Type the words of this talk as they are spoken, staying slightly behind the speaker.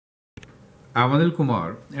I'm Anil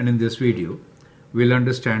Kumar, and in this video we'll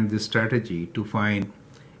understand this strategy to find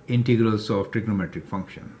integrals of trigonometric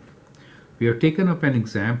function. We have taken up an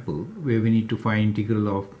example where we need to find integral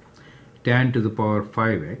of tan to the power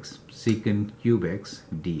 5x secant cube x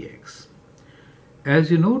dx.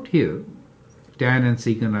 As you note here, tan and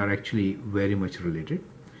secant are actually very much related,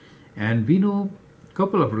 and we know a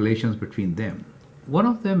couple of relations between them. One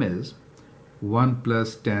of them is 1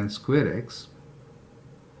 plus tan square x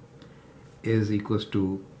is equals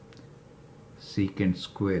to secant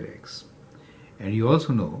square x, and you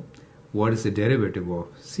also know what is the derivative of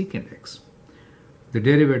secant x. The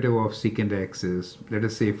derivative of secant x is, let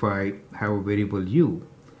us say if I have a variable u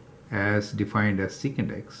as defined as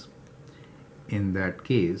secant x, in that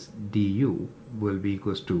case du will be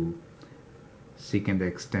equals to secant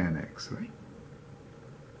x tan x, right,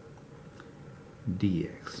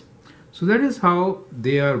 dx. So that is how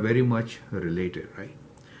they are very much related, right?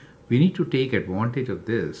 We need to take advantage of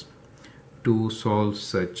this to solve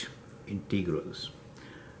such integrals.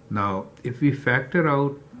 Now, if we factor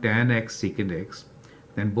out tan x secant x,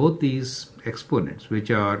 then both these exponents, which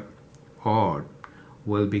are odd,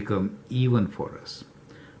 will become even for us.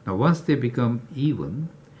 Now, once they become even,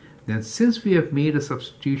 then since we have made a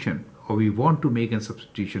substitution, or we want to make a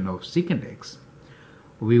substitution of secant x,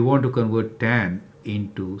 we want to convert tan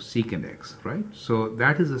into secant x, right? So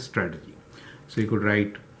that is a strategy. So you could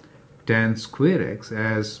write tan square x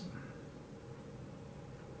as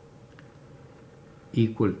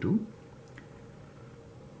equal to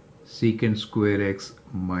secant square x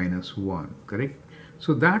minus 1, correct?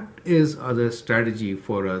 So that is other strategy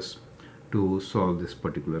for us to solve this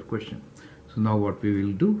particular question. So now what we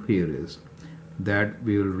will do here is that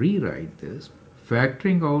we will rewrite this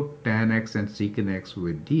factoring out tan x and secant x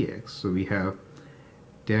with dx. So we have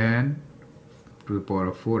tan to the power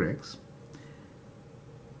of 4x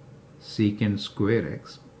secant square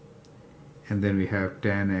x, and then we have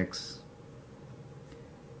tan x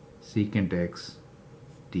secant x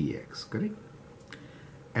dx, correct?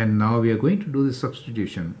 And now we are going to do the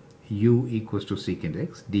substitution, u equals to secant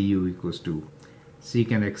x, du equals to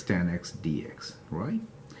secant x tan x dx, right?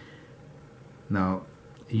 Now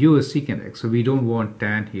u is secant x, so we don't want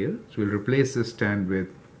tan here, so we'll replace this tan with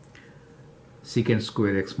secant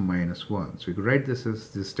square x minus 1. So we could write this as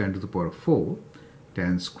this tan to the power of 4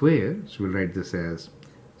 tan square, so we'll write this as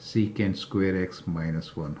secant square x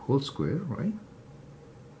minus 1 whole square, right,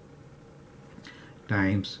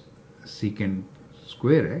 times secant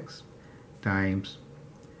square x times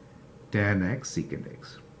tan x secant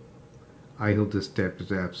x. I hope this step is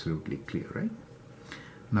absolutely clear, right?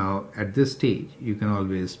 Now at this stage you can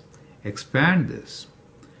always expand this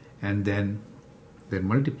and then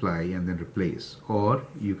multiply and then replace, or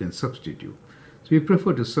you can substitute. So we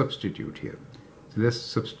prefer to substitute here. So let's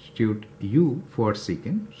substitute u for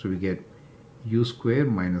secant. So we get u square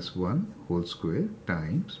minus 1 whole square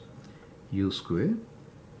times u square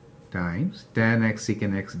times tan x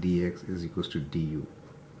secant x dx is equals to du.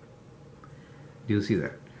 Do you see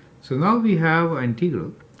that? So now we have an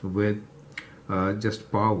integral with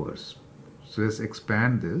just powers. So let's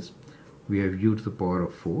expand this. We have u to the power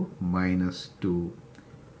of 4 minus 2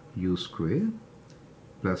 u square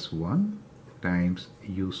plus 1 times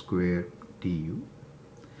u square du.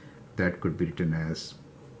 That could be written as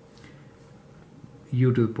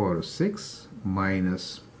u to the power of 6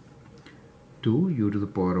 minus 2 u to the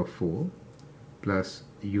power of 4 plus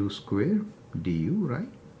u square du, right?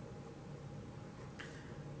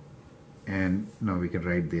 And now we can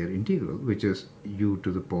write their integral, which is u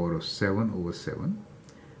to the power of 7 over 7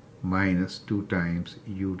 minus 2 times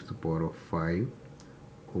u to the power of 5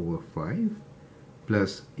 over 5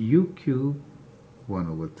 plus u cube 1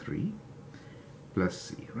 over 3 plus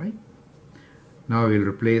c, right? Now we'll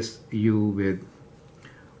replace u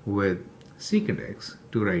with secant x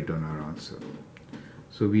to write down our answer.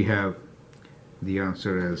 So we have the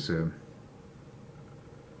answer as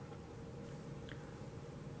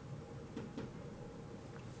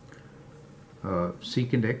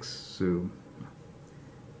secant x, so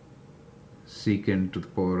secant to the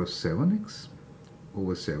power of 7x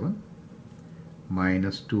over 7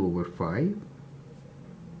 minus 2 over 5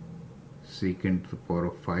 secant to the power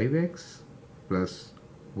of 5x plus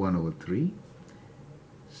 1 over 3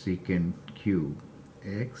 secant cube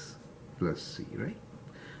x plus c, right?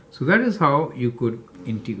 So that is how you could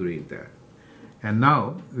integrate that. And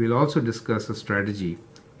now we'll also discuss a strategy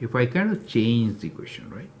if I kind of change the question,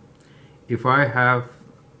 right? If I have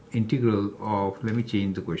integral of, let me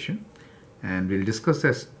change the question, and we'll discuss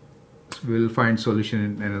this, we'll find solution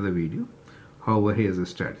in another video. However, here's a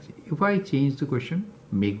strategy. If I change the question,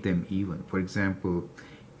 make them even. For example,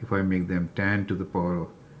 if if I make them tan to the power of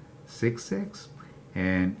 6x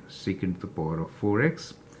and secant to the power of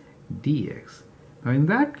 4x dx. Now in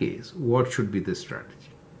that case, what should be the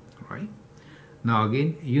strategy, right? Now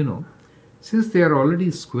again, since they are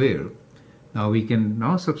already square, now we can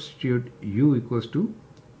now substitute u equals to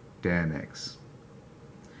tan x.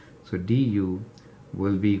 So du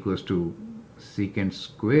will be equals to secant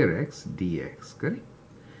square x dx, correct?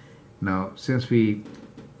 Now since we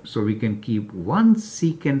can keep one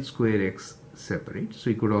secant square x separate, so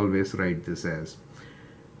you could always write this as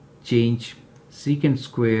change secant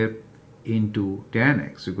square into tan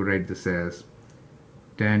x. You could write this as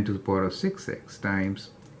tan to the power of 6x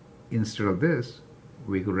times, instead of this,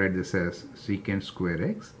 we could write this as secant square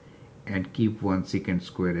x and keep one secant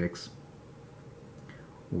square x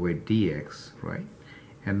with dx, right?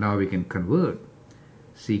 And now we can convert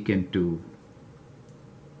secant to,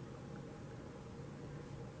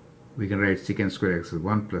 we can write secant square x as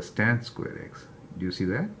 1 plus tan square x. Do you see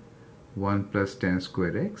that? 1 plus tan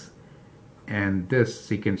square x, and this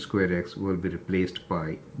secant square x will be replaced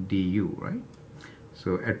by du, right?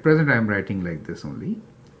 So at present I am writing like this only.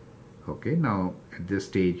 Okay, now at this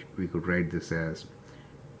stage we could write this as,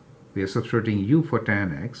 we are substituting u for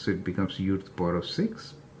tan x, so it becomes u to the power of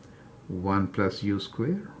 6, 1 plus u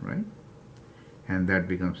square, right? And that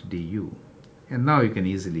becomes du. And now you can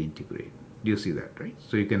easily integrate. Do you see that, right?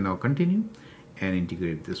 So you can now continue and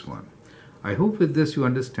integrate this one. I hope with this you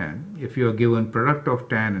understand, if you are given product of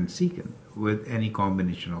tan and secant with any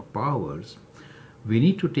combination of powers, we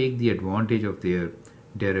need to take the advantage of their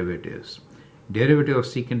derivatives. Derivative of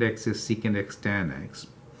secant x is secant x tan x,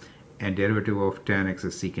 and derivative of tan x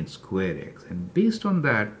is secant square x. And based on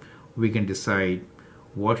that, we can decide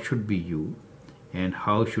what should be u and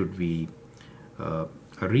how should we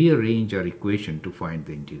rearrange our equation to find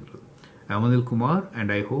the integral. I'm Anil Kumar,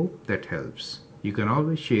 and I hope that helps. You can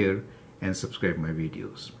always share and subscribe my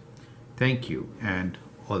videos. Thank you and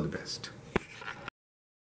all the best.